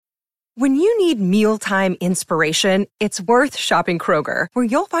When you need mealtime inspiration, it's worth shopping Kroger, where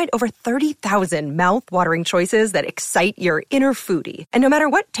you'll find over 30,000 mouth-watering choices that excite your inner foodie. And no matter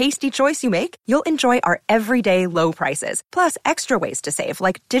what tasty choice you make, you'll enjoy our everyday low prices, plus extra ways to save,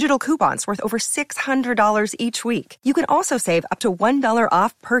 like digital coupons worth over $600 each week. You can also save up to $1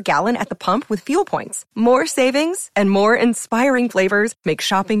 off per gallon at the pump with fuel points. More savings and more inspiring flavors make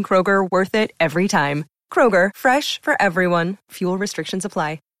shopping Kroger worth it every time. Kroger, fresh for everyone. Fuel restrictions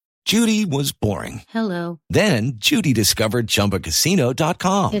apply. Judy was boring. Hello. Then Judy discovered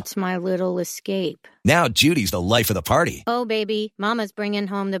ChumbaCasino.com. It's my little escape. Now Judy's the life of the party. Oh, baby, mama's bringing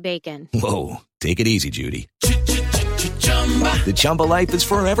home the bacon. Whoa, take it easy, Judy. The Chumba life is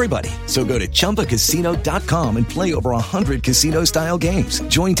for everybody. So go to ChumbaCasino.com and play over 100 casino-style games.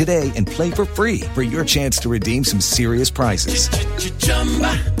 Join today and play for free for your chance to redeem some serious prizes.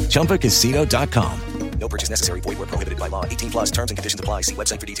 ChumbaCasino.com. No purchase necessary. Void where prohibited by law. 18 plus terms and conditions apply. See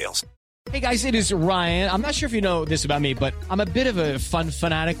website for details. Hey guys, it is Ryan. I'm not sure if you know this about me, but I'm a bit of a fun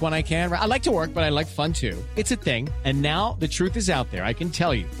fanatic when I can. I like to work, but I like fun too. It's a thing. And now the truth is out there. I can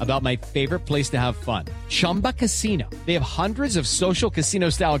tell you about my favorite place to have fun. Chumba Casino. They have hundreds of social casino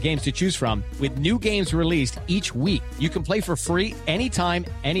style games to choose from with new games released each week. You can play for free anytime,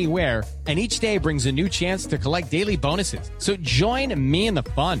 anywhere. And each day brings a new chance to collect daily bonuses. So join me in the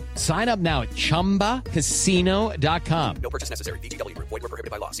fun. Sign up now at ChumbaCasino.com. No purchase necessary. VGW. Void where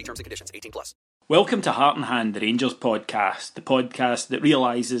prohibited by law. See terms and conditions. 18 plus. Welcome to Heart and Hand, the Rangers podcast, the podcast that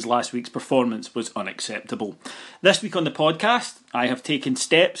realises last week's performance was unacceptable. This week on the podcast, I have taken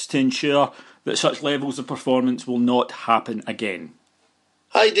steps to ensure that such levels of performance will not happen again.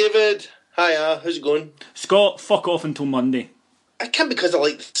 Hi David. Hiya, how's it going? Scott, fuck off until Monday. It can't be because I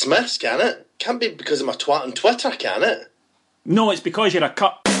like the Smiths, can it? Can't be because I'm a twat on Twitter, can it? No, it's because you're a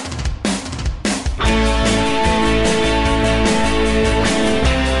cut.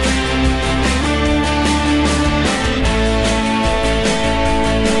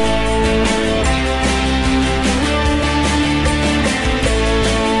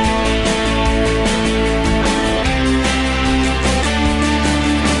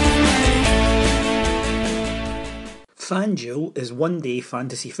 FanDuel is one-day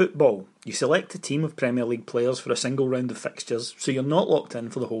fantasy football. You select a team of Premier League players for a single round of fixtures, so you're not locked in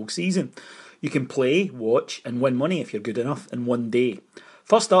for the whole season. You can play, watch and win money if you're good enough in one day.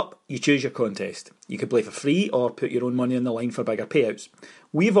 First up, you choose your contest. You can play for free or put your own money on the line for bigger payouts.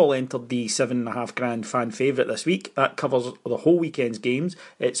 We've all entered the $7.5 fan favourite this week. That covers the whole weekend's games.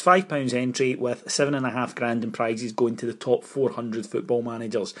 It's £5 entry with $7.5 in prizes going to the top 400 football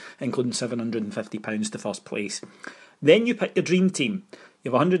managers, including £750 to first place. Then you pick your dream team. You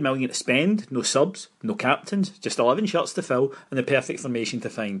have 100 million to spend, no subs, no captains, just 11 shirts to fill and the perfect formation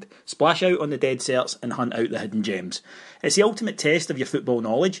to find. Splash out on the dead certs and hunt out the hidden gems. It's the ultimate test of your football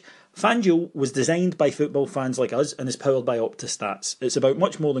knowledge. FanDuel was designed by football fans like us and is powered by OptaStats. It's about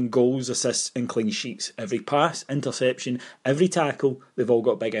much more than goals, assists and clean sheets. Every pass, interception, every tackle, they've all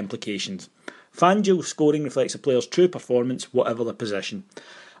got big implications. FanDuel scoring reflects a player's true performance, whatever the position.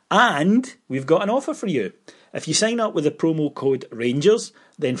 And we've got an offer for you. If you sign up with the promo code RANGERS,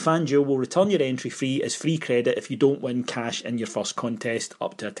 then FanDuel will return your entry fee as free credit if you don't win cash in your first contest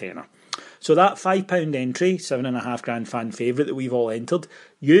up to a tenner. So that £5 entry, $7.5 fan favourite that we've all entered,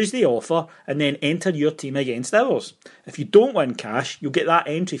 use the offer and then enter your team against ours. If you don't win cash, you'll get that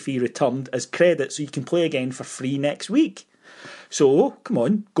entry fee returned as credit so you can play again for free next week. So, come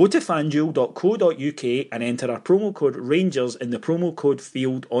on, go to fanduel.co.uk and enter our promo code RANGERS in the promo code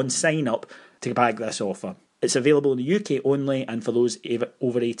field on sign up to bag this offer. It's available in the UK only and for those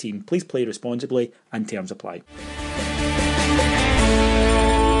over 18. Please play responsibly and terms apply.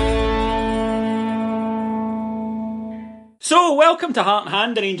 So, welcome to Heart and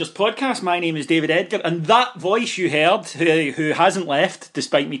Hand, the Rangers podcast. My name is David Edgar, and that voice you heard, who hasn't left,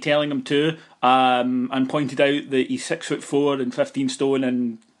 despite me telling him to, and pointed out that he's 6'4" and 15 stone,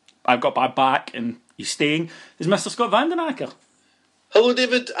 and I've got bad back, and he's staying, is Mr. Scott Vandenacker. Hello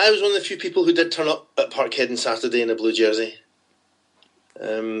David, I was one of the few people who did turn up at Parkhead on Saturday in a blue jersey.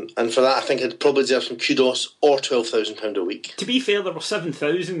 And for that I think I'd probably deserve some kudos or £12,000 a week. To be fair, there were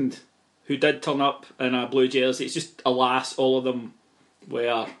 7,000 who did turn up in a blue jersey. It's just, alas, all of them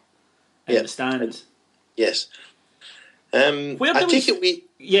were in the stands. Yes. Where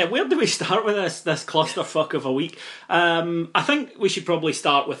do we start with this clusterfuck of a week? I think we should probably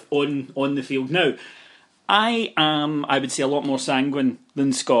start with on the field. Now, I am, I would say, a lot more sanguine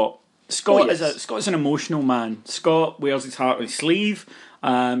than Scott. Scott's an emotional man. Scott wears his heart on his sleeve.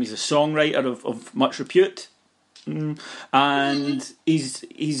 He's a songwriter of much repute, and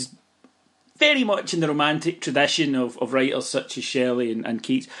he's very much in the romantic tradition of writers such as Shelley and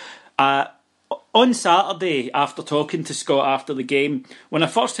Keats. On Saturday, after talking to Scott after the game, when I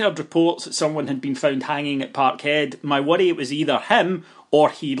first heard reports that someone had been found hanging at Parkhead, my worry it was either him or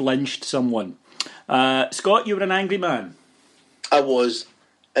he'd lynched someone. Scott, you were an angry man. I was.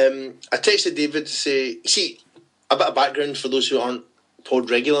 I texted David to say, see, a bit of background for those who aren't pod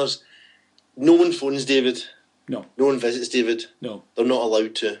regulars. No one phones David. No. No one visits David. No. They're not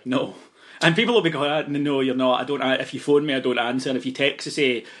allowed to. No. And people will be going, no, you're not. I don't. If you phone me, I don't answer. And if you text to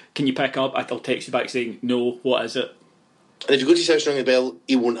say, can you pick up? I'll text you back saying, no, what is it? And if you go to his house and ring the bell,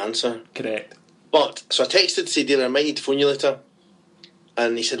 he won't answer. Correct. But, so I texted to say, David, I might need to phone you later.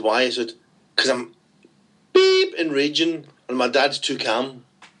 And he said, why? I said, because I'm beep and raging and my dad's too calm.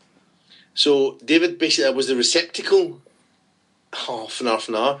 So David basically was the receptacle, half an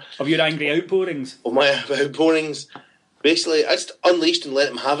hour, of your angry outpourings. Of my outpourings. Basically, I just unleashed and let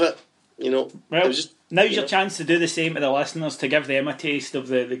him have it. You know, well, it was just, now's your chance to do the same to the listeners, to give them a taste of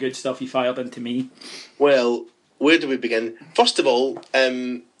the good stuff you fired into me. Well, where do we begin? First of all,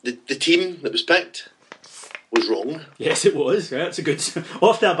 the team that was picked was wrong. Yes, it was. Yeah, it's a good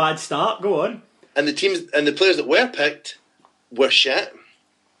off to a bad start. Go on. And the teams and the players that were picked were shit.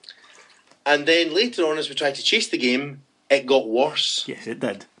 And then later on, as we tried to chase the game, it got worse. Yes, it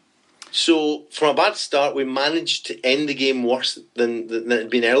did. So from a bad start, we managed to end the game worse than it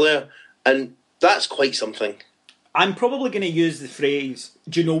had been earlier. And that's quite something. I'm probably going to use the phrase,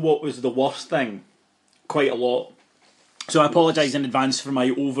 do you know what was the worst thing? Quite a lot. So I apologise in advance for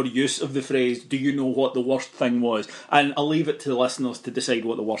my overuse of the phrase, do you know what the worst thing was? And I'll leave it to the listeners to decide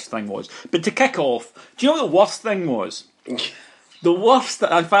what the worst thing was. But to kick off, do you know what the worst thing was? The worst, in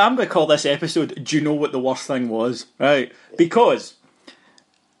fact, I'm going to call this episode, do you know what the worst thing was? Right? Because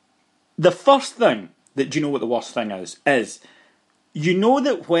the first thing that do you know what the worst thing is you know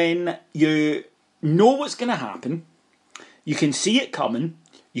that when you know what's going to happen, you can see it coming,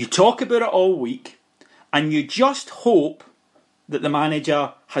 you talk about it all week, and you just hope that the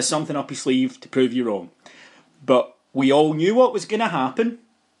manager has something up his sleeve to prove you wrong. But we all knew what was going to happen,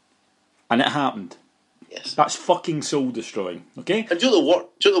 and it happened. Yes. That's fucking soul destroying, okay? And do you know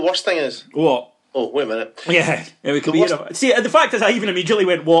what the worst thing is? What? Oh, wait a minute. Yeah, we could see, the fact is I even immediately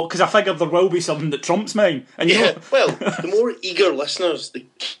went, what? Because I figured there will be something that trumps mine. And you know, well, the more eager listeners, the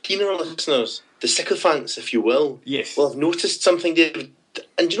keener listeners, the sycophants, if you will, yes, will have noticed something, David.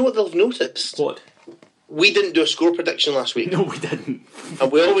 And do you know what they'll have noticed? What? We didn't do a score prediction last week. No, we didn't.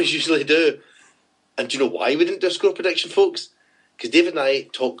 And we always usually do. And do you know why we didn't do a score prediction, folks? Because David and I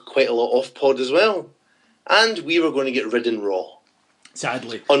talk quite a lot off pod as well. And we were going to get ridden raw.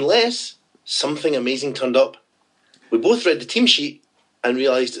 Sadly. Unless something amazing turned up. We both read the team sheet and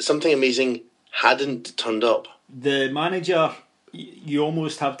realised that something amazing hadn't turned up. The manager, you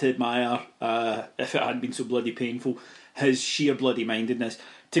almost have to admire, if it hadn't been so bloody painful, his sheer bloody mindedness.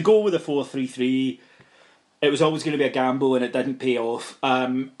 To go with a 4-3-3, it was always going to be a gamble and it didn't pay off.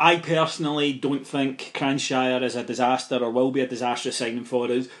 I personally don't think Cranshire is a disaster or will be a disastrous signing for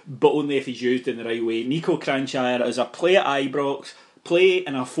us, but only if he's used in the right way. Nico Cranshire is a play at Ibrox, play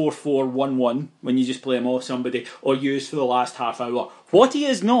in a 4-4-1-1 when you just play him off somebody, or use for the last half hour. What he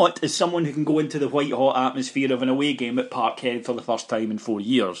is not is someone who can go into the white-hot atmosphere of an away game at Parkhead for the first time in 4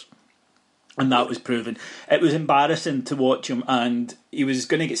 years. And that was proven. It was embarrassing to watch him, and he was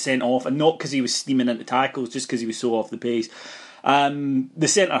going to get sent off, and not because he was steaming into tackles, just because he was so off the pace. The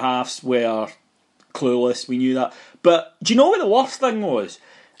centre-halves were clueless, we knew that. But do you know what the worst thing was?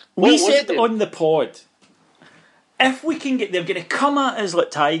 We said on the pod, if we can get, they're going to come at us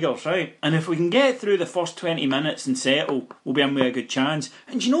like tigers, right? And if we can get through the first 20 minutes and settle, we'll be in with a good chance.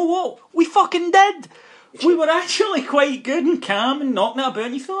 And do you know what? We fucking did! We were actually quite good and calm and knocking it about,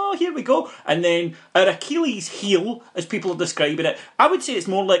 and you thought, oh, here we go. And then our Achilles heel, as people are describing it, I would say it's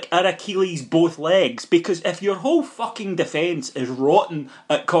more like our Achilles both legs, because if your whole fucking defence is rotten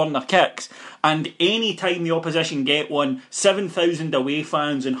at corner kicks, and any time the opposition get one, 7,000 away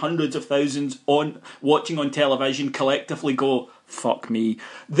fans and hundreds of thousands watching on television collectively go, fuck me,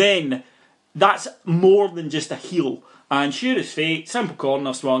 then that's more than just a heel. And sure as fate, simple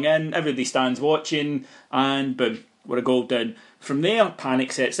corner swung in, everybody stands watching, and boom, we're a goal down. From there,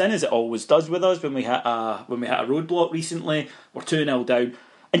 panic sets in, as it always does with us when we hit a roadblock recently. We're 2-0 down.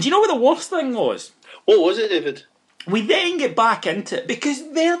 And do you know what the worst thing was? What was it, David? We then get back into it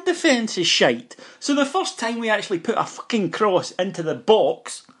because their defence is shite. So the first time we actually put a fucking cross into the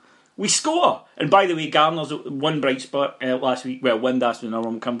box, we score. And by the way, Garner's one bright spot last week. Well, Windass was another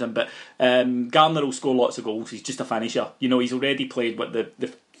one come to him, but Garner will score lots of goals. He's just a finisher. You know, he's already played with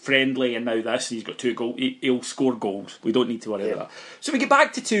the friendly and now this. He's got 2 goals. He'll score goals. We don't need to worry about that. So we get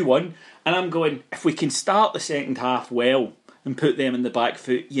back to 2-1, and I'm going, if we can start the second half well, and put them in the back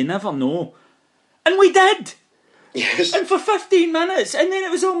foot. You never know. And we did! Yes. And for 15 minutes, and then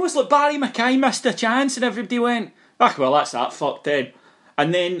it was almost like Barry Mackay missed a chance and everybody went, well, that's that fucked in.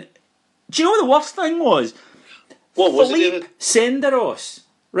 And then, do you know what the worst thing was? What was Philippe it, David? Senderos,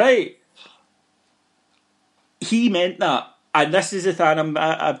 right? He meant that. And this is the thing,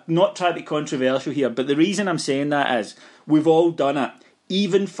 I'm not trying to be controversial here, but the reason I'm saying that is we've all done it,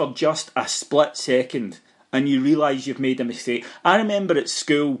 even for just a split second, and you realise you've made a mistake. I remember at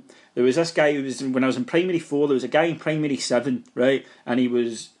school, there was this guy when I was in primary 4, there was a guy in primary 7, right? And he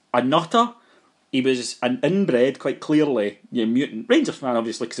was a nutter. He was an inbred, quite clearly, mutant. Rangers fan,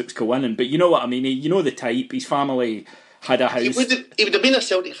 obviously, because it was co-winning, but you know what I mean. You know the type. His family had a house. He would have been a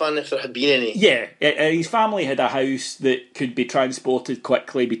Celtic fan if there had been any. Yeah, his family had a house that could be transported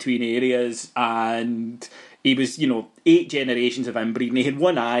quickly between areas, and he was, 8 generations of inbreeding. He had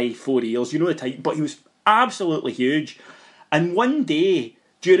one eye, 4 ears, you know the type, but he was absolutely huge. And one day,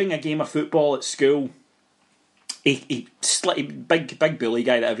 during a game of football at school, he big bully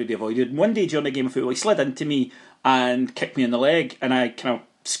guy that everybody avoided. And one day during a game of football, he slid into me and kicked me in the leg, and I kind of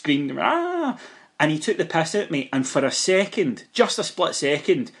screamed, ah! And he took the piss out of me, and for a second, just a split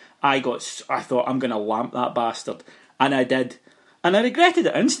second, I thought, I'm going to lamp that bastard. And I did. And I regretted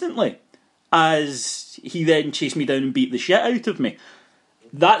it instantly, as he then chased me down and beat the shit out of me.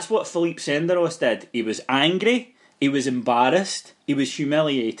 That's what Philippe Senderos did. He was angry, he was embarrassed, he was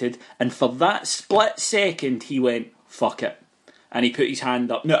humiliated, and for that split second, he went, fuck it. And he put his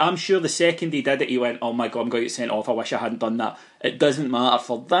hand up. Now, I'm sure the second he did it, he went, oh my God, I'm going to get sent off, I wish I hadn't done that. It doesn't matter.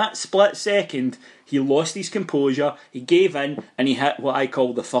 For that split second, he lost his composure, he gave in, and he hit what I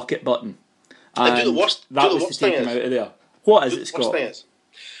call the fuck it button. And the worst take him out of there. What is it, Scott?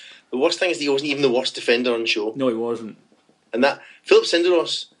 The worst thing is that he wasn't even the worst defender on show. No, he wasn't. And that Philip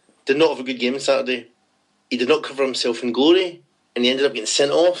Senderos did not have a good game on Saturday. He did not cover himself in glory, and he ended up getting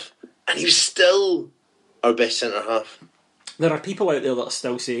sent off, and he was still our best centre-half. There are people out there that are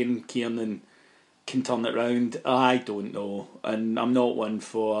still saying Kiernan can turn it round. I don't know. And I'm not one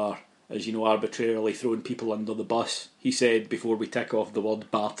for, as you know, arbitrarily throwing people under the bus. He said before we tick off the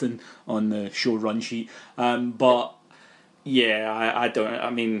word Barton on the show run sheet. But, yeah, I don't... I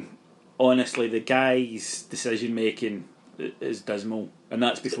mean, honestly, the guy's decision-making is dismal. And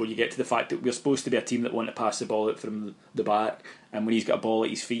that's before you get to the fact that we're supposed to be a team that want to pass the ball out from the back, and when he's got a ball at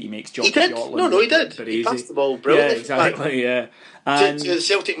his feet, he makes Jockey He did. He did. He passed the ball brilliantly. Yeah, exactly, yeah. And to the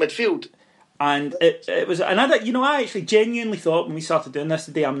Celtic midfield. And it was another, I actually genuinely thought when we started doing this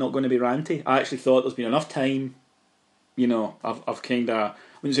today, I'm not going to be ranty. I actually thought there's been enough time, I've kind of,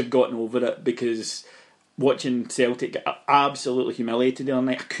 once I've gotten over it, because watching Celtic get absolutely humiliated the other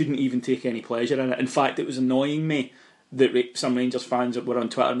night, I couldn't even take any pleasure in it. In fact, it was annoying me that some Rangers fans were on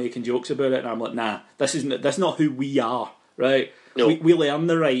Twitter making jokes about it, and I'm like, nah, that's not who we are, right? No. We earn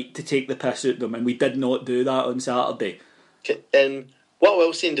the right to take the piss out of them, and we did not do that on Saturday. What I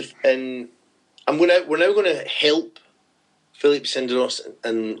will say, we're now going to help Philippe Senderos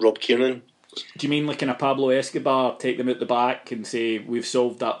and Rob Kiernan. Do you mean like in a Pablo Escobar, take them out the back and say, we've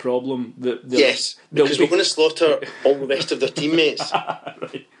solved that problem? Yes, because we're going to slaughter all the rest of their teammates.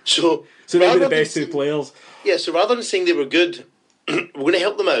 Right. So they'll be the best two players. Yeah, so rather than saying they were good, we're going to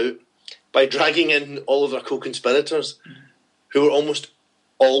help them out by dragging in all of their co-conspirators, who are almost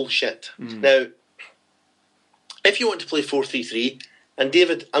all shit. Now, if you want to play 4-3-3, and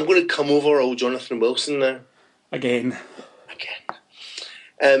David, I'm going to come over old Jonathan Wilson now. Again.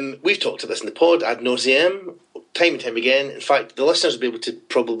 We've talked about this in the pod ad nauseam, time and time again. In fact, the listeners will be able to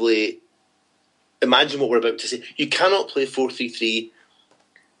probably imagine what we're about to say. You cannot play 4-3-3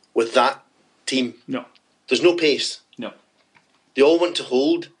 with that team. No. There's no pace. No. They all want to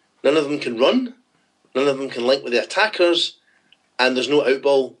hold. None of them can run. None of them can link with the attackers. And there's no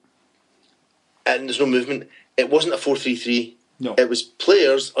outball. And there's no movement. It wasn't a 4-3-3. No. It was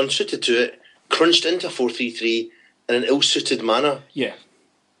players unsuited to it, crunched into 4-3-3 in an ill-suited manner. Yeah.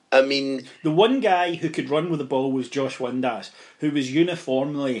 I mean... The one guy who could run with the ball was Josh Windass, who was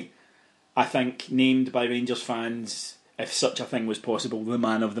uniformly, I think, named by Rangers fans, if such a thing was possible, the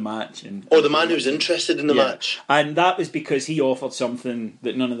man of the match. Or the man who was interested in the match. And that was because he offered something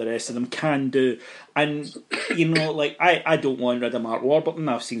that none of the rest of them can do. And, I don't want rid of Mark Warburton.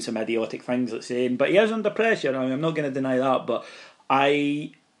 I've seen some idiotic things that saying, but he is under pressure. I mean, I'm not going to deny that, but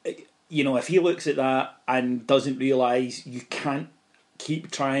if he looks at that and doesn't realise you can't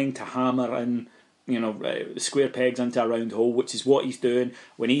keep trying to hammer in, square pegs into a round hole, which is what he's doing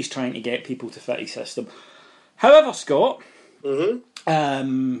when he's trying to get people to fit his system. However, Scott, we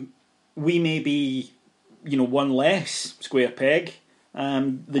may be, one less square peg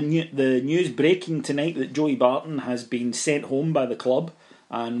The news breaking tonight that Joey Barton has been sent home by the club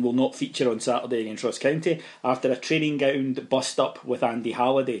and will not feature on Saturday against Ross County after a training ground bust-up with Andy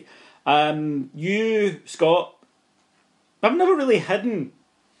Halliday. You, Scott, have never really hidden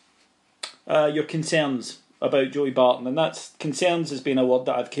your concerns about Joey Barton, and that's concerns has been a word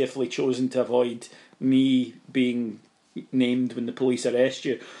that I've carefully chosen to avoid me being named when the police arrest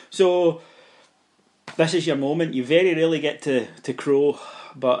you. So this is your moment. You very rarely get to crow,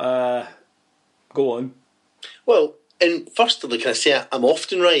 but go on. Well, and firstly, can I say I'm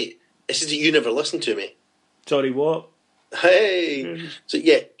often right? It's just that you never listen to me. Sorry, what? Hey! So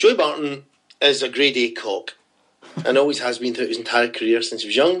yeah, Joey Barton is a grade A cock and always has been throughout his entire career since he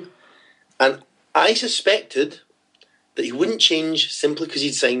was young. And I suspected that he wouldn't change simply because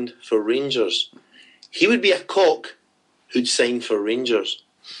he'd signed for Rangers. He would be a cock who'd signed for Rangers.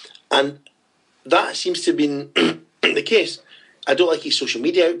 And that seems to have been the case. I don't like his social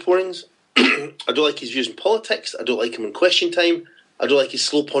media outpourings. I don't like his views on politics. I don't like him in question time. I don't like his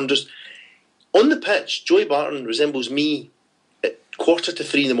slow ponders. On the pitch, Joey Barton resembles me at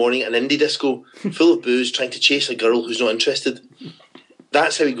 2:45 in the morning at an indie disco, full of booze, trying to chase a girl who's not interested.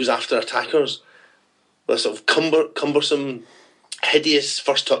 That's how he goes after attackers. With a sort of cumbersome, hideous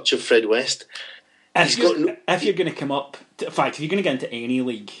first touch of Fred West. If you're going to come up, in fact, if you're going to get into any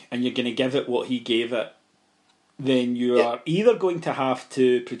league and you're going to give it what he gave it, then you are either going to have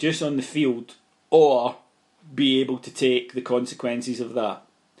to produce on the field or be able to take the consequences of that.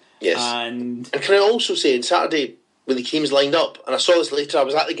 Yes. And can I also say, on Saturday, when the teams lined up, and I saw this later, I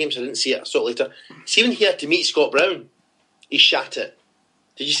was at the game so I didn't see it, I saw it later. See, when he had to meet Scott Brown, he shat it.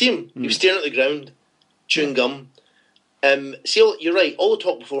 Did you see him? He was staring at the ground, chewing gum. You're right, all the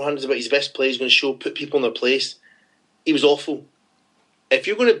talk beforehand is about his best play, he's going to put people in their place. He was awful. If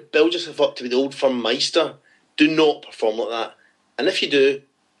you're going to build yourself up to be the old firm Meister, do not perform like that. And if you do,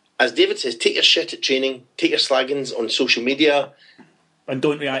 as David says, take your shit at training, take your slaggings on social media. And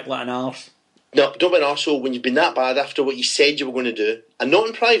don't react like an arse. No, don't be an arsehole when you've been that bad after what you said you were going to do. And not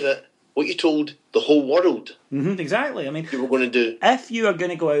in private, what you told the whole world. Exactly. I mean, you were going to do. If you are going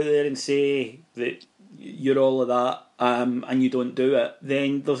to go out there and say that you're all of that and you don't do it,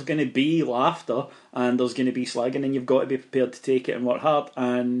 then there's going to be laughter and there's going to be slagging, and you've got to be prepared to take it and work hard.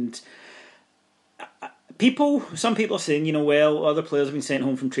 And some people are saying, well, other players have been sent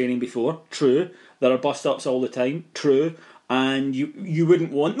home from training before. True. There are bust-ups all the time. True. And you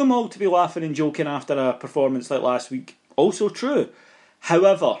wouldn't want them all to be laughing and joking after a performance like last week. Also true.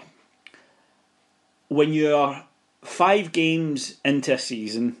 However, when you're 5 games into a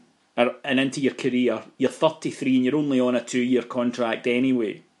season and into your career, you're 33 and you're only on a 2-year contract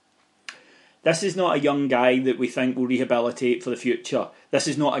anyway. This is not a young guy that we think will rehabilitate for the future. This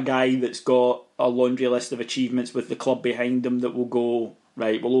is not a guy that's got a laundry list of achievements with the club behind him that will go,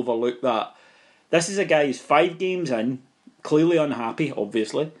 right, we'll overlook that. This is a guy who's 5 games in, clearly unhappy,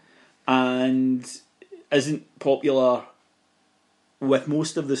 obviously, and isn't popular with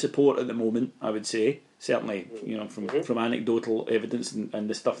most of the support at the moment, I would say. Certainly, from anecdotal evidence and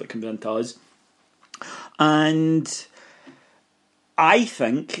the stuff that comes into us. And I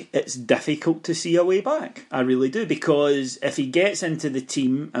think it's difficult to see a way back. I really do, because if he gets into the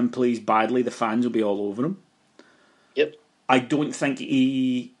team and plays badly, the fans will be all over him. Yep. I don't think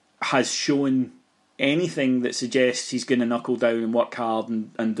he has shown anything that suggests he's going to knuckle down and work hard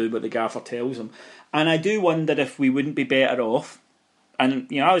and do what the gaffer tells him. And I do wonder if we wouldn't be better off. And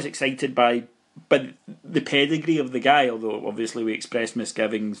I was excited by the pedigree of the guy, although obviously we expressed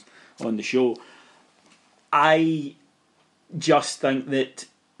misgivings on the show. I just think that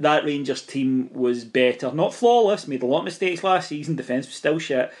Rangers team was better. Not flawless, made a lot of mistakes last season, defence was still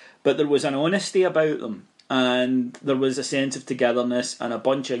shit, but there was an honesty about them, and there was a sense of togetherness and a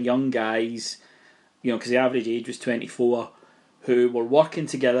bunch of young guys, because the average age was 24, who were working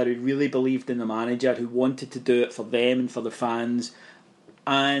together, who really believed in the manager, who wanted to do it for them and for the fans.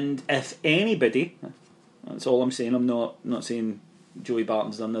 And if anybody, that's all I'm saying, I'm not saying Joey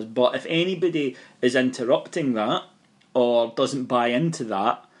Barton's done this, but if anybody is interrupting that or doesn't buy into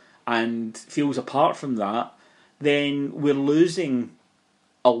that and feels apart from that, then we're losing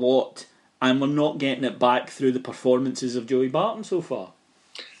a lot and we're not getting it back through the performances of Joey Barton so far.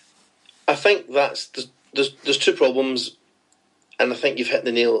 I think there's 2 problems, and I think you've hit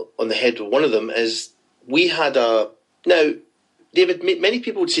the nail on the head with one of them. Is we had now, David, many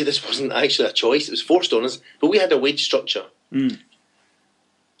people would say this wasn't actually a choice, it was forced on us, but we had a wage structure.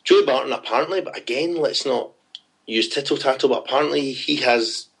 Joey Barton apparently, but again, let's not use tittle-tattle, but apparently he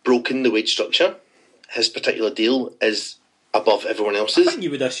has broken the wage structure. His particular deal is above everyone I else's. think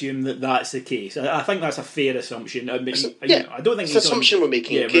you would assume that that's the case. I think that's a fair assumption. I mean, Yeah, I don't think it's he's an assumption on, we're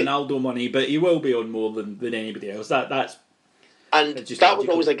making. Yeah, Okay? Ronaldo money, but he will be on more than anybody else. That's And just that was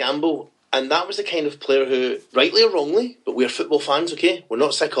logical. always a gamble. And that was the kind of player who, rightly or wrongly, but we're football fans, okay? We're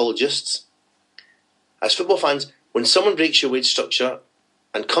not psychologists. As football fans, when someone breaks your wage structure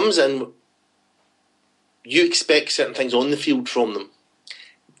and comes in, you expect certain things on the field from them.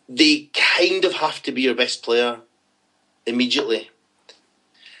 They kind of have to be your best player immediately.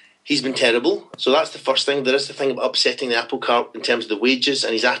 He's been terrible, so that's the first thing. There is the thing about upsetting the apple cart in terms of the wages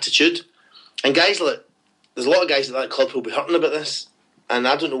and his attitude. And guys like, there's a lot of guys at that club who will be hurting about this, and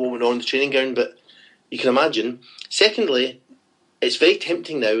I don't know what went on in the training ground, but you can imagine. Secondly, it's very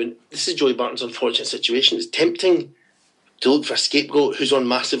tempting now, and this is Joey Barton's unfortunate situation, it's tempting to look for a scapegoat who's on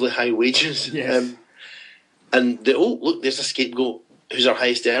massively high wages. Yes. Look, there's a scapegoat who's our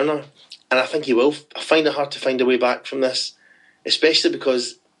highest earner, and I think he will. I find it hard to find a way back from this, especially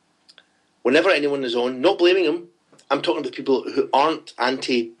because whenever anyone is on, not blaming him, I'm talking about people who aren't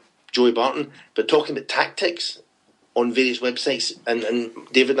anti-Joey Barton, but talking about tactics on various websites, and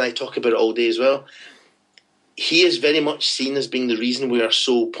David and I talk about it all day as well. He is very much seen as being the reason we are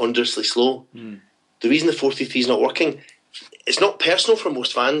so ponderously slow. The reason the 4-3-3 is not working, it's not personal for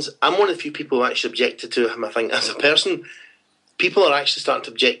most fans. I'm one of the few people who actually objected to him, I think, as a person. People are actually starting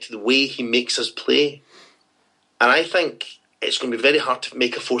to object to the way he makes us play. And I think it's going to be very hard to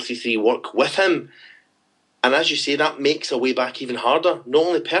make a 4-3-3 work with him. And as you say, that makes a way back even harder, not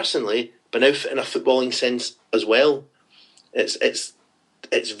only personally, but now in a footballing sense as well. It's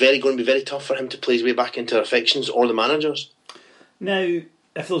going to be very tough for him to play his way back into our affections or the managers. Now,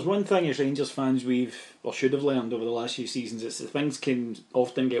 if there's one thing as Rangers fans should have learned over the last few seasons, it's that things can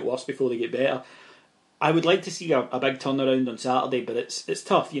often get worse before they get better. I would like to see a big turnaround on Saturday, but it's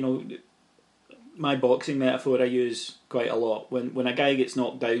tough. You know, my boxing metaphor I use quite a lot. When a guy gets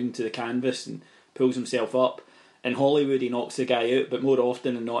knocked down to the canvas and pulls himself up, in Hollywood he knocks the guy out, but more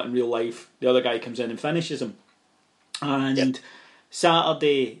often than not in real life, the other guy comes in and finishes him. And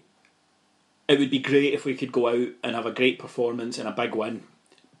Saturday, it would be great if we could go out and have a great performance and a big win.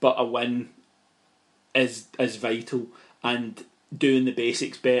 But a win is vital, and doing the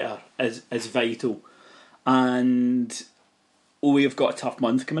basics better is vital. And we've got a tough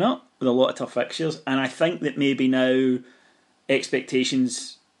month coming up with a lot of tough fixtures, and I think that maybe now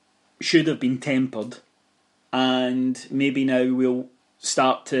expectations should have been tempered, and maybe now we'll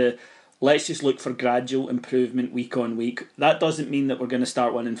start to, let's just look for gradual improvement week on week. That doesn't mean that we're going to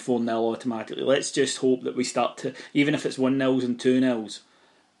start winning 4-0 automatically. Let's just hope that we start to, even if it's 1-0s and 2-0s,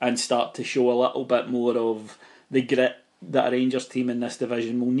 and start to show a little bit more of the grit that a Rangers team in this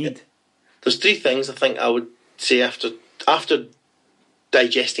division will need. There's three things I think I would say after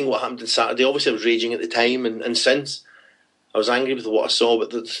digesting what happened on Saturday. Obviously I was raging at the time, and since I was angry with what I saw, but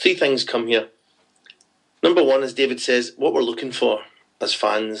the three things come here. Number one, as David says, what we're looking for as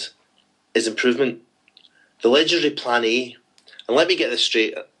fans is improvement. The legendary Plan A, and let me get this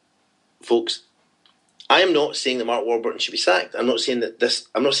straight, folks. I am not saying that Mark Warburton should be sacked. I'm not saying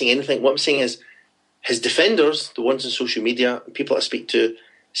anything. What I'm saying is his defenders, the ones on social media, people I speak to,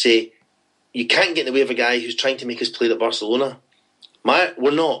 say you can't get in the way of a guy who's trying to make us play at Barcelona.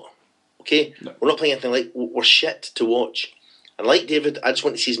 We're not. Okay? No. We're not playing anything like, we're shit to watch. And like David, I just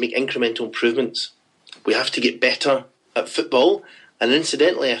want to see us make incremental improvements. We have to get better at football, and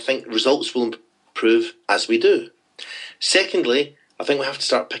incidentally, I think results will improve as we do. Secondly, I think we have to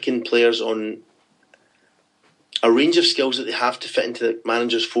start picking players on a range of skills that they have to fit into the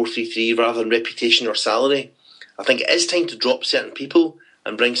manager's 4-3-3 rather than reputation or salary. I think it is time to drop certain people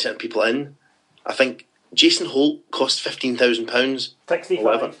and bring certain people in. I think Jason Holt cost £15,000.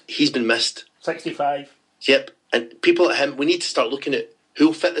 65. He's been missed. 65. Yep. And people like him, we need to start looking at who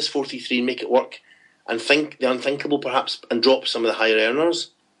will fit this 4-3-3 and make it work, and think the unthinkable perhaps, and drop some of the higher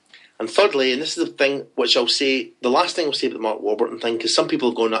earners. And thirdly, and this is the thing which I'll say, the last thing I'll say about the Mark Warburton thing, because some people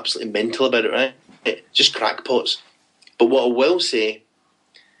have gone absolutely mental about it, right? Just crackpots. But what I will say,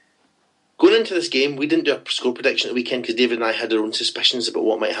 going into this game, we didn't do a score prediction at the weekend because David and I had our own suspicions about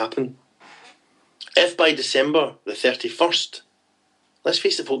what might happen. If by December the 31st, let's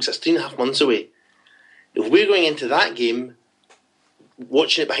face it folks, that's 3.5 months away, if we're going into that game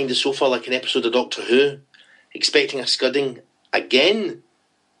watching it behind the sofa like an episode of Doctor Who, expecting a scudding again,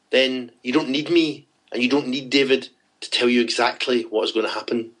 then you don't need me and you don't need David to tell you exactly what is going to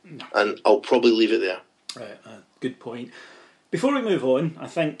happen. And I'll probably leave it there. Right, good point. Before we move on, I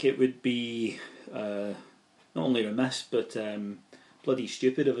think it would be not only remiss but bloody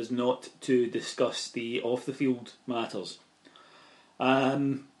stupid of us not to discuss the off-the-field matters.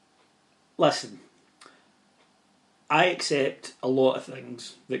 Listen, I accept a lot of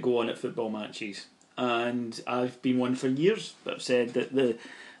things that go on at football matches, and I've been one for years that have said that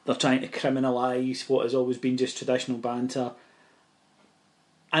they're trying to criminalise what has always been just traditional banter.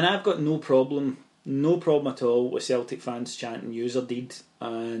 And I've got no problem at all with Celtic fans chanting user deed,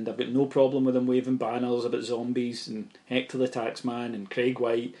 and I've got no problem with them waving banners about zombies and Hector the Taxman and Craig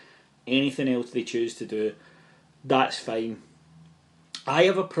White, anything else they choose to do, that's fine. I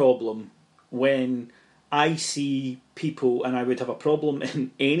have a problem when I see people, and I would have a problem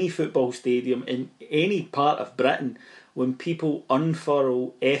in any football stadium in any part of Britain, when people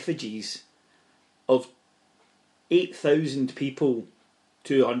unfurl effigies of 8,000 people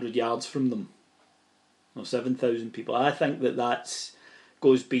 200 yards from them, or 7,000 people. I think that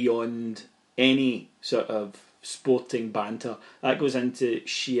goes beyond any sort of sporting banter. That goes into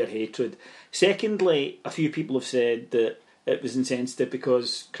sheer hatred. Secondly, a few people have said that it was insensitive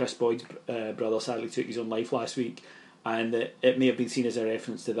because Chris Boyd's brother sadly took his own life last week, and that it may have been seen as a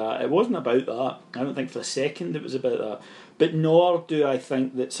reference to that. It wasn't about that. I don't think for a second it was about that. But nor do I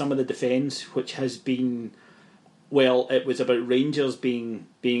think that some of the defence, which has been, well, it was about Rangers being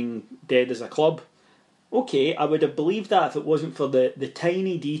dead as a club. Okay, I would have believed that if it wasn't for the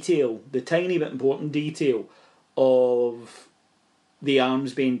tiny detail, the tiny but important detail of the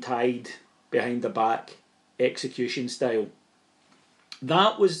arms being tied behind the back, execution style.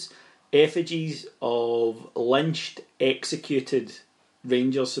 That was effigies of lynched, executed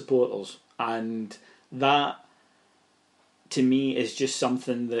Rangers supporters, and that, to me, is just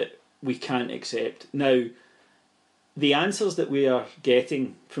something that we can't accept. Now, the answers that we are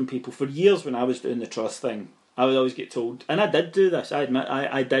getting from people, for years when I was doing the trust thing, I would always get told, and I did do this, I admit,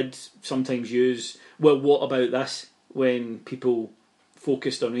 I did sometimes use, well, what about this, when people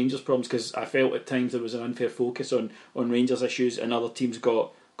focused on Rangers problems, because I felt at times there was an unfair focus on Rangers issues and other teams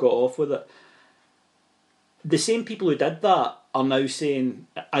got off with it. The same people who did that are now saying,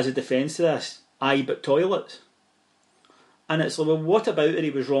 as a defence to this, aye, but toilets. And it's like, well, what about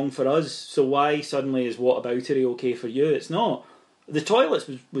it was wrong for us, so why suddenly is what about it okay for you? It's not. The toilets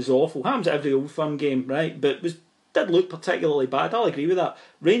was awful. Happens at every Old Firm game, right? But did look particularly bad. I'll agree with that.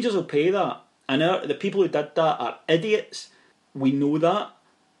 Rangers will pay that. And the people who did that are idiots. We know that.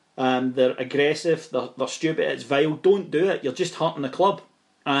 They're aggressive, they're stupid, it's vile. Don't do it. You're just hurting the club.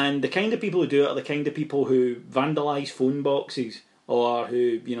 And the kind of people who do it are the kind of people who vandalise phone boxes or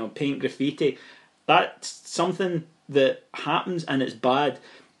who, paint graffiti. That's something that happens and it's bad.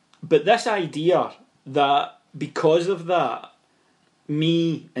 But this idea that because of that,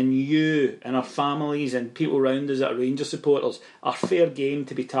 me and you and our families and people around us that are Rangers supporters are fair game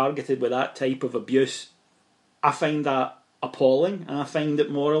to be targeted with that type of abuse, I find that appalling and I find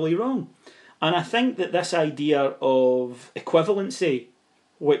it morally wrong. And I think that this idea of equivalency,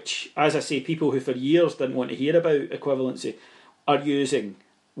 which, as I say, people who for years didn't want to hear about equivalency are using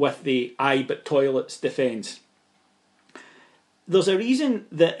with the aye but toilets defence. There's a reason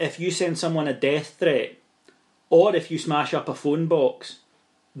that if you send someone a death threat or if you smash up a phone box,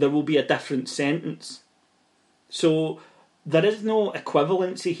 there will be a different sentence. So there is no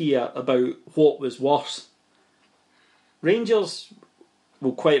equivalency here about what was worse. Rangers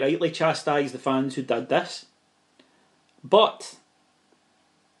will quite rightly chastise the fans who did this, but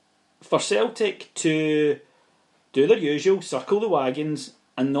for Celtic to do their usual, circle the wagons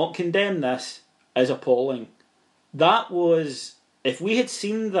and not condemn this is appalling. That was, if we had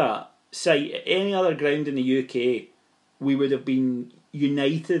seen that sight at any other ground in the UK, we would have been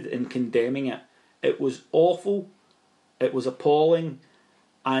united in condemning it. It was awful, it was appalling,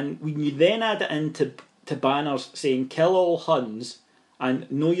 and when you then add it into banners saying kill all Huns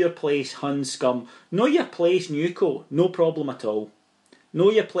and know your place Hun scum, know your place Newco, no problem at all. Know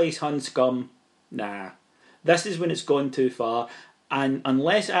your place Hun scum, nah. This is when it's gone too far, and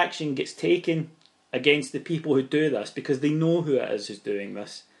unless action gets taken against the people who do this, because they know who it is who's doing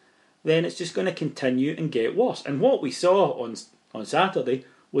this, then it's just going to continue and get worse. And what we saw on Saturday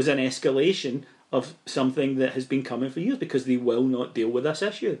was an escalation of something that has been coming for years, because they will not deal with this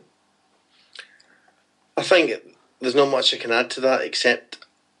issue. I think there's not much I can add to that, except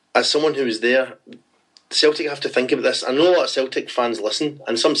as someone who was there, Celtic have to think about this. I know a lot of Celtic fans listen,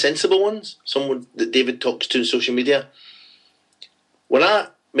 and some sensible ones, someone that David talks to on social media. When I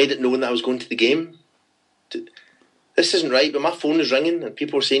made it known that I was going to the game, this isn't right, but my phone is ringing and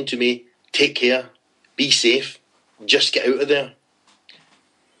people are saying to me, take care, be safe, just get out of there.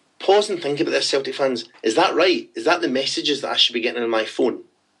 Pause and think about this, Celtic fans. Is that right? Is that the messages that I should be getting on my phone?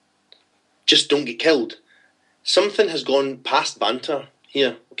 Just don't get killed. Something has gone past banter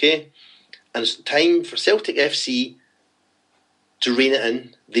here, okay? And it's time for Celtic FC to rein it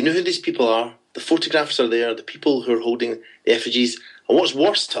in. They know who these people are. The photographs are there, the people who are holding the effigies. And what's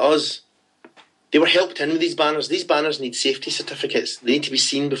worse to us, they were helped in with these banners. These banners need safety certificates. They need to be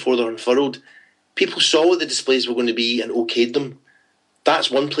seen before they're unfurled. People saw what the displays were going to be and okayed them.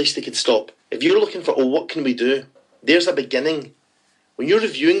 That's one place they could stop. If you're looking for, what can we do? There's a beginning. When you're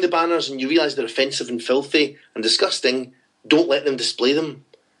reviewing the banners and you realise they're offensive and filthy and disgusting, don't let them display them.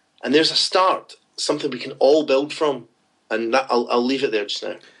 And there's a start, something we can all build from. And I'll leave it there just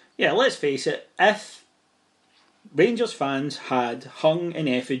now. Yeah, let's face it, if Rangers fans had hung in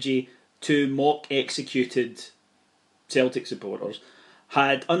effigy to mock executed Celtic supporters,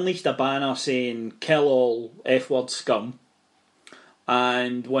 had unleashed a banner saying kill all F-word scum,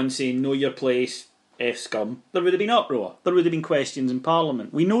 and one saying know your place F scum, there would have been uproar. There would have been questions in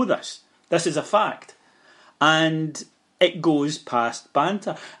Parliament. We know this. This is a fact. And it goes past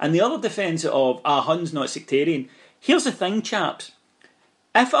banter. And the other defence of Hun's not sectarian, here's the thing, chaps.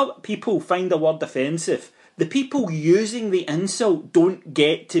 If people find a word offensive, the people using the insult don't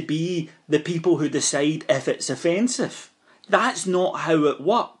get to be the people who decide if it's offensive. That's not how it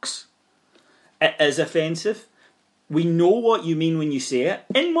works. It is offensive. We know what you mean when you say it,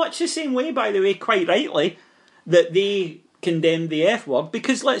 in much the same way, by the way, quite rightly, that they condemned the F word,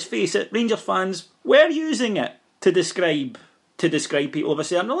 because let's face it, Rangers fans were using it to describe people of a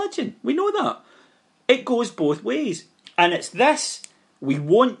certain religion. We know that. It goes both ways. And it's this. We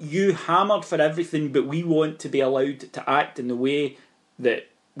want you hammered for everything, but we want to be allowed to act in the way that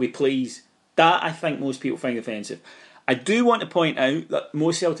we please. That, I think, most people find offensive. I do want to point out that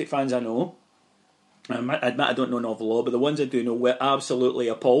most Celtic fans I know, I admit I don't know an awful lot, but the ones I do know were absolutely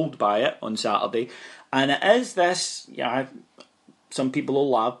appalled by it on Saturday. And it is this, some people will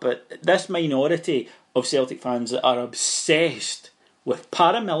laugh, but this minority of Celtic fans that are obsessed with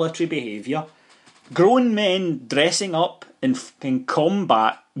paramilitary behaviour, grown men dressing up in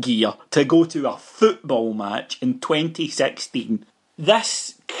combat gear to go to a football match in 2016.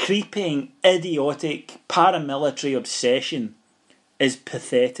 This creeping, idiotic, paramilitary obsession is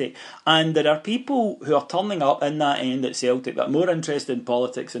pathetic. And there are people who are turning up in that end at Celtic that are more interested in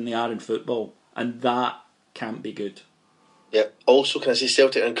politics than they are in football. And that can't be good. Yeah. Also, can I say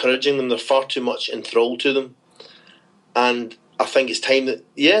Celtic are encouraging them? They're far too much enthralled to them. And I think it's time that,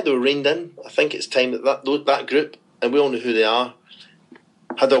 they were reined in. I think it's time that group, and we all know who they are,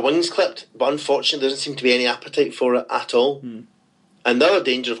 had their wings clipped, but unfortunately there doesn't seem to be any appetite for it at all. And the other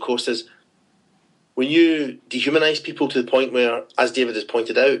danger, of course, is when you dehumanise people to the point where, as David has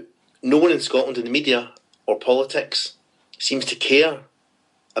pointed out, no one in Scotland in the media or politics seems to care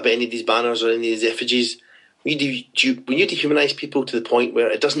about any of these banners or any of these effigies. When you dehumanise people to the point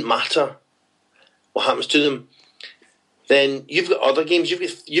where it doesn't matter what happens to them, then you've got other games.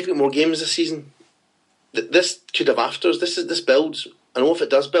 You've got more games this season. This could have afters. This builds. And what if it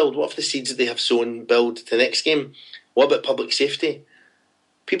does build? What if the seeds that they have sown build to the next game? What about public safety?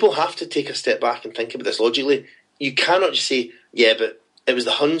 People have to take a step back and think about this logically. You cannot just say, but it was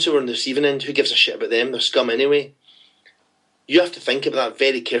the Huns who were on the receiving end. Who gives a shit about them? They're scum anyway. You have to think about that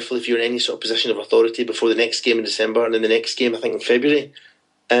very carefully if you're in any sort of position of authority before the next game in December and then the next game, I think, in February.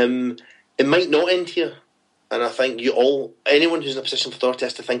 It might not end here. And I think anyone who's in a position of authority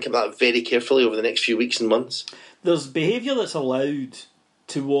has to think about that very carefully over the next few weeks and months. There's behaviour that's allowed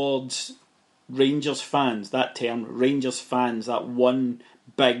towards Rangers fans, that term, Rangers fans, that one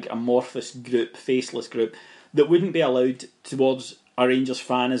big amorphous group, faceless group, that wouldn't be allowed towards a Rangers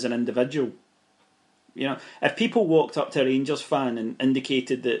fan as an individual. You know, if people walked up to a Rangers fan and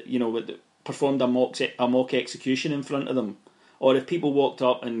indicated that, performed a mock execution in front of them, or if people walked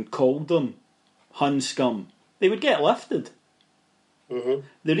up and called them Hun scum, they would get lifted. Mm-hmm.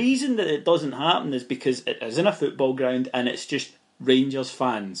 The reason that it doesn't happen is because it is in a football ground and it's just Rangers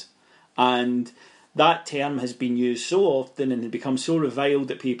fans. And that term has been used so often and it becomes so reviled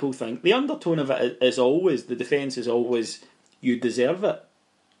that people think the undertone of it is always, the defence is always, you deserve it.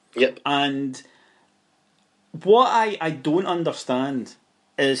 Yep. And what I don't understand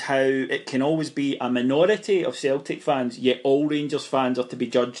is how it can always be a minority of Celtic fans, yet all Rangers fans are to be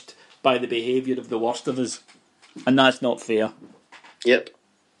judged by the behaviour of the worst of us. And that's not fair. Yep.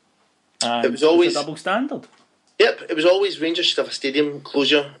 And it was always a double standard. Yep, it was always Rangers should have a stadium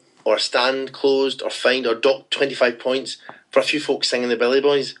closure or a stand closed or fined or docked 25 points for a few folks singing the Billy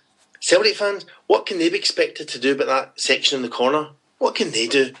Boys. Celtic fans, what can they be expected to do about that section in the corner? What can they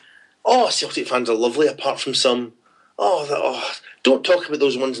do? Oh, Celtic fans are lovely apart from some. Don't talk about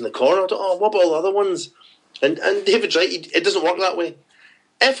those ones in the corner. What about all the other ones? And David's right, it doesn't work that way.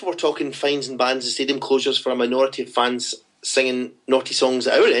 If we're talking fines and bans and stadium closures for a minority of fans singing naughty songs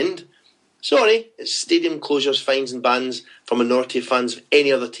at our end, Sorry, it's stadium closures, fines and bans for minority fans of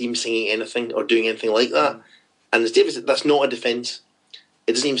any other team singing anything or doing anything like that. And as David said, that's not a defence.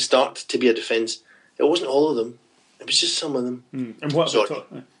 It doesn't even start to be a defence. It wasn't all of them. It was just some of them. And what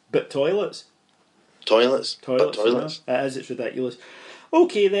about toilets? Toilets. It is, it's ridiculous.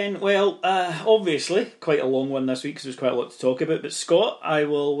 Okay then, well, obviously, quite a long one this week because there's quite a lot to talk about. But Scott, I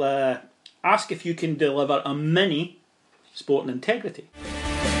will ask if you can deliver a mini sport and integrity.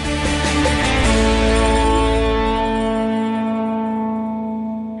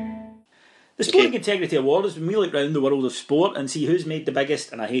 The Sporting Integrity Award is when we look round the world of sport and see who's made the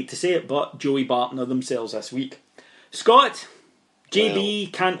biggest, and I hate to say it, but Joey Barton of themselves this week. Scott,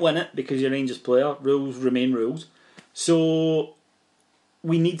 JB can't win it because you're a Rangers player. Rules remain rules. So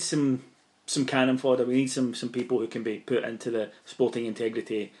we need some cannon fodder. We need some people who can be put into the Sporting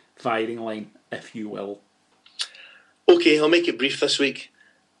Integrity firing line, if you will. Okay, I'll make it brief this week.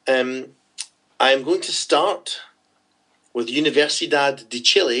 I am going to start with Universidad de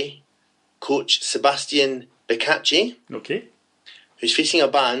Chile coach Sebastian Becacci, who's facing a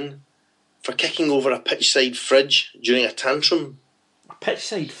ban for kicking over a pitchside fridge during a tantrum. A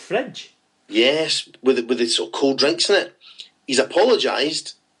pitchside fridge? Yes, with the sort of cold drinks in it. He's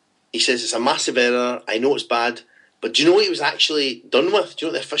apologised. He says it's a massive error. I know it's bad. But do you know what he was actually done with? Do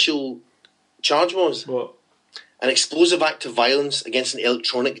you know what the official charge was? What? An explosive act of violence against an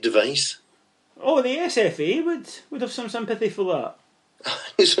electronic device. Oh, the SFA would have some sympathy for that.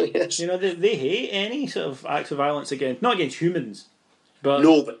 So, yes. You know, they hate any sort of acts of violence not against humans. But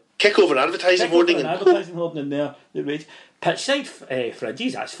kick over an advertising hoarding. In there. Pitchside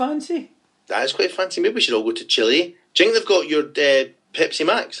fridges, that's fancy. That is quite fancy. Maybe we should all go to Chile. Do you think they've got your Pepsi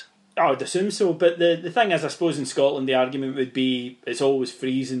Max? I would assume so, but the thing is, I suppose in Scotland the argument would be it's always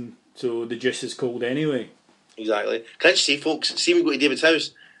freezing, so the juice is cold anyway. Exactly. Can I just say, folks, see me go to David's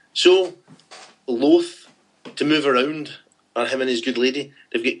house, so loath to move around are him and his good lady.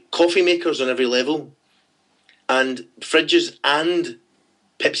 They've got coffee makers on every level, and fridges and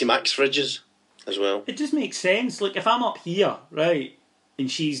Pepsi Max fridges as well. It just makes sense. Like, if I'm up here, right,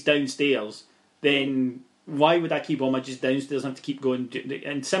 and she's downstairs, then why would I keep all my just downstairs and have to keep going?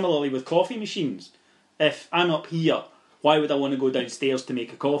 And similarly with coffee machines, if I'm up here, why would I want to go downstairs to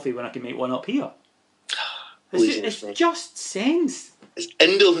make a coffee when I can make one up here? It's just sense. It's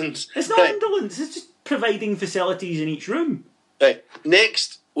indolence. It's not indolence, it's just providing facilities in each room. Right,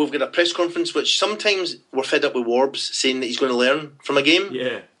 next we've got a press conference which sometimes we're fed up with Warbs saying that he's going to learn from a game.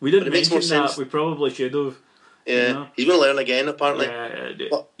 Yeah, we didn't mention that, we probably should have. Yeah, you know? He's going to learn again apparently.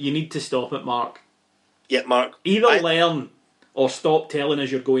 You need to stop it, Mark. Yeah, Mark. Either learn or stop telling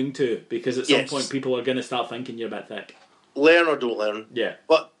us you're going to, because at some point people are going to start thinking you're a bit thick. Learn or don't learn. Yeah.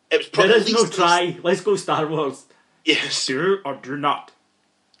 But it was probably there is no try. Let's go Star Wars. Yes. Do or do not.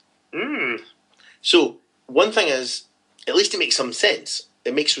 So, one thing is, at least it makes some sense.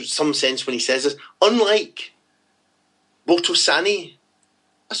 It makes some sense when he says this. Unlike Botosani,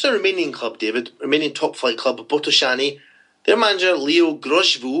 that's a Romanian club, David, Romanian top flight club, Botosani, their manager, Leo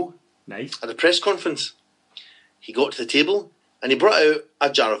Grozvu, at a press conference, he got to the table and he brought out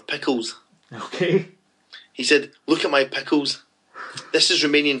a jar of pickles. Okay. He said, "Look at my pickles. This is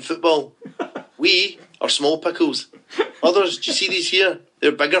Romanian football. We are small pickles. Others, do you see these here?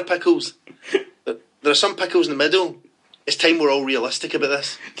 They're bigger pickles. There are some pickles in the middle. It's time we're all realistic about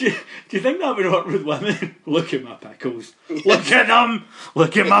this." Do you think that would work with women? Look at my pickles. Look at them.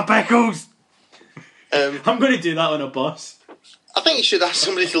 Look at my pickles. I'm going to do that on a bus. I think you should ask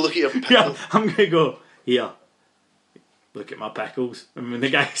somebody to look at your pickles. Yeah, I'm going to go, here, look at my pickles. And when the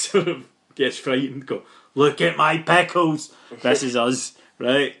guy sort of gets frightened, go, look at my pickles. This is us,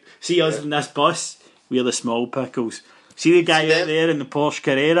 right? See us in this bus? We're the small pickles. See the guy out there in the Porsche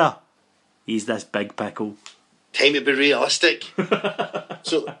Carrera? He's this big pickle. Time to be realistic.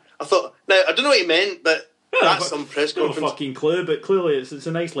 So I thought, now I don't know what he meant, but that's some press conference. No fucking clue, but clearly it's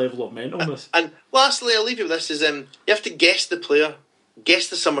a nice level of mentalness. And lastly, I'll leave you with this: is you have to guess the player, guess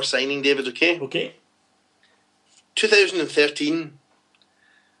the summer signing, David. Okay. Okay. 2013.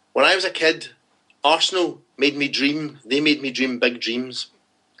 When I was a kid, Arsenal made me dream. They made me dream big dreams.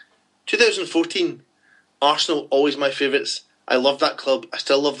 2014. Arsenal, always my favourites. I love that club. I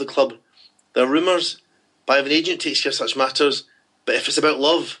still love the club. There are rumours, but I have an agent who takes care of such matters. But if it's about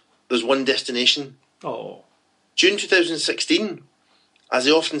love, there's one destination. Oh. June 2016. As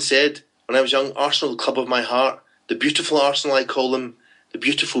I often said when I was young, Arsenal, the club of my heart. The beautiful Arsenal, I call them. The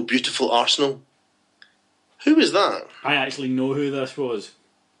beautiful, beautiful Arsenal. Who was that? I actually know who this was.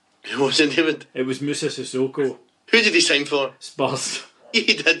 Who was it, David? It was Musa Sissoko. Who did he sign for? Spurs.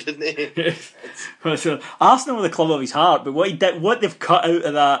 He did, didn't he? So, Arsenal are the club of his heart, but what they've cut out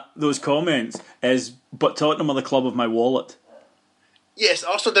of those comments is, but Tottenham are the club of my wallet. Yes,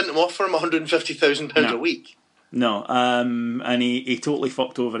 Arsenal didn't offer him £150,000 a week. No, and he totally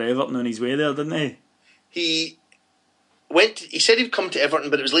fucked over Everton on his way there, didn't he? He said he'd come to Everton,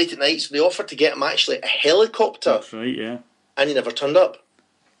 but it was late at night, so they offered to get him actually a helicopter. That's right, yeah. And he never turned up.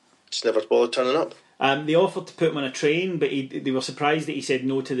 Just never bothered turning up. They offered to put him on a train, but they were surprised that he said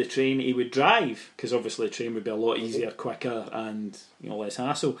no to the train. He would drive, because obviously a train would be a lot easier, quicker, and less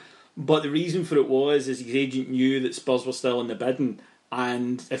hassle. But the reason for it was his agent knew that Spurs were still in the bidding,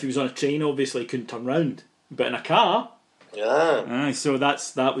 and if he was on a train, obviously he couldn't turn round. But in a car, so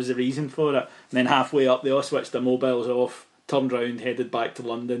that was the reason for it. And then halfway up, they all switched their mobiles off, turned round, headed back to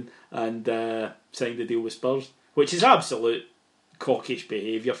London, and signed the deal with Spurs, which is absolute cockish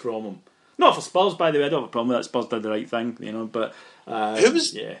behaviour from him. Not for Spurs, by the way. I don't have a problem with that. Spurs did the right thing, But who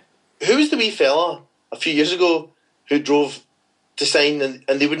was the wee fella a few years ago who drove to sign and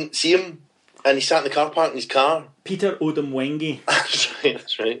they wouldn't see him, and he sat in the car park in his car? Peter Odemwingie.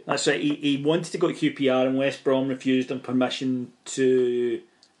 That's right. He wanted to go to QPR, and West Brom refused him permission to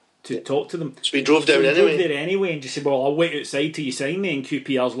talk to them. So he drove down anyway. He drove there anyway and just said, well, I'll wait outside till you sign me. And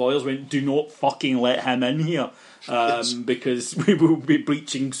QPR's lawyers went, do not fucking let him in here. Because we will be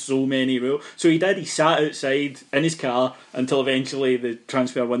breaching so many rules. So he did. He sat outside in his car until eventually the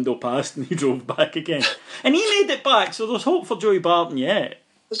transfer window passed, and he drove back again. And he made it back, so there's hope for Joey Barton yet.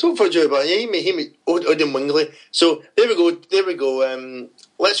 There's hope for Joey Barton. Yeah, he made Odin Wingley. So there we go.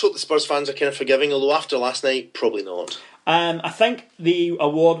 Let's hope the Spurs fans are kind of forgiving, although after last night, probably not. I think the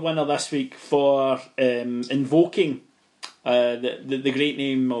award winner this week for invoking the great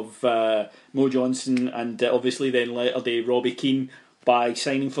name of Mo Johnson, and obviously then later day Robbie Keane, by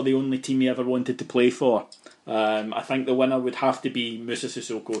signing for the only team he ever wanted to play for. I think the winner would have to be Musa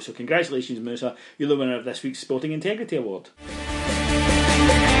Sissoko. So congratulations, Musa. You're the winner of this week's Sporting Integrity Award.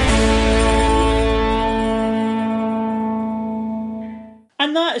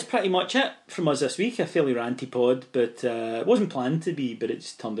 And that is pretty much it from us this week. A fairly ranty pod, but it wasn't planned to be, but it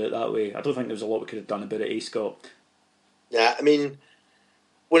just turned out that way. I don't think there was a lot we could have done about it, Scott? Yeah, I mean,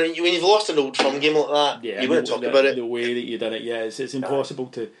 when you've lost an old firm game like that, you wouldn't talk about it. The way that you did it, it's impossible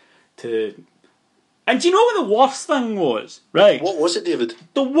to... And do you know what the worst thing was? Right. What was it, David?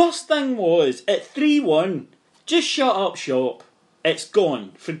 The worst thing was, at 3-1, just shut up shop. It's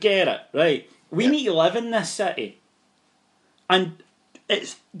gone. Forget it, right? We need to live in this city. And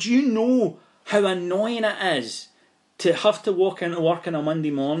do you know how annoying it is to have to walk into work on a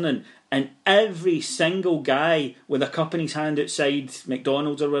Monday morning and every single guy with a cup in his hand outside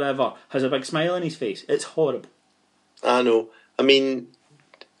McDonald's or whatever has a big smile on his face? It's horrible. I know. I mean,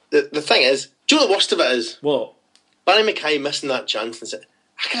 the thing is, do you know the worst of it is? What? Barry Mackay missing that chance and said,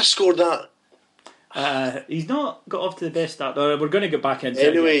 I could have scored that. He's not got off to the best start. We're going to get back into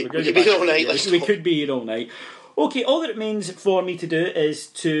anyway, it. We could be here all night. We could be here all night. Okay, all that it means for me to do is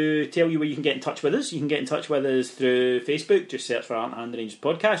to tell you where you can get in touch with us. You can get in touch with us through Facebook. Just search for Art and Hand Rangers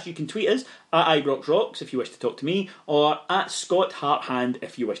Podcast. You can tweet us at IBroxRocks if you wish to talk to me, or at Scott Harthand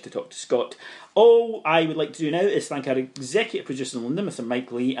if you wish to talk to Scott. All I would like to do now is thank our executive producer in London, Mr.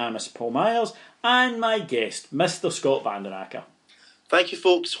 Mike Lee and Mr. Paul Miles, and my guest, Mr. Scott Vanderacker. Thank you,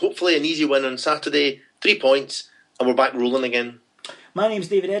 folks. Hopefully an easy win on Saturday. 3 points, and we're back rolling again. My name's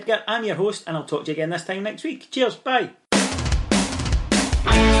David Edgar, I'm your host, and I'll talk to you again this time next week. Cheers, bye.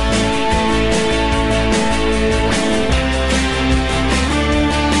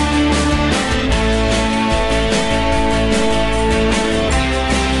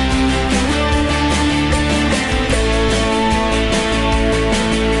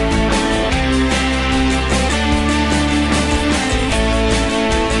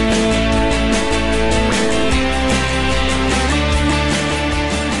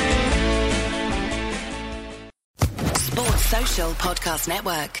 Podcast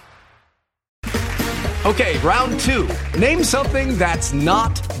Network. Okay, round 2. Name something that's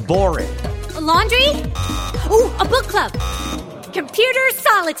not boring. A laundry? Ooh, a book club. Computer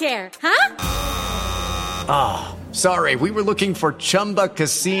solitaire, huh? Ah, sorry, we were looking for Chumba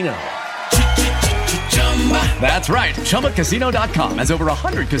Casino. That's right, ChumbaCasino.com has over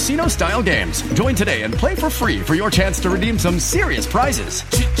 100 casino-style games. Join today and play for free for your chance to redeem some serious prizes.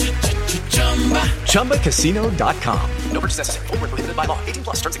 ChumbaCasino.com. No purchase necessary. Void where prohibited by law. 18+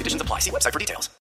 terms and conditions apply. See website for details.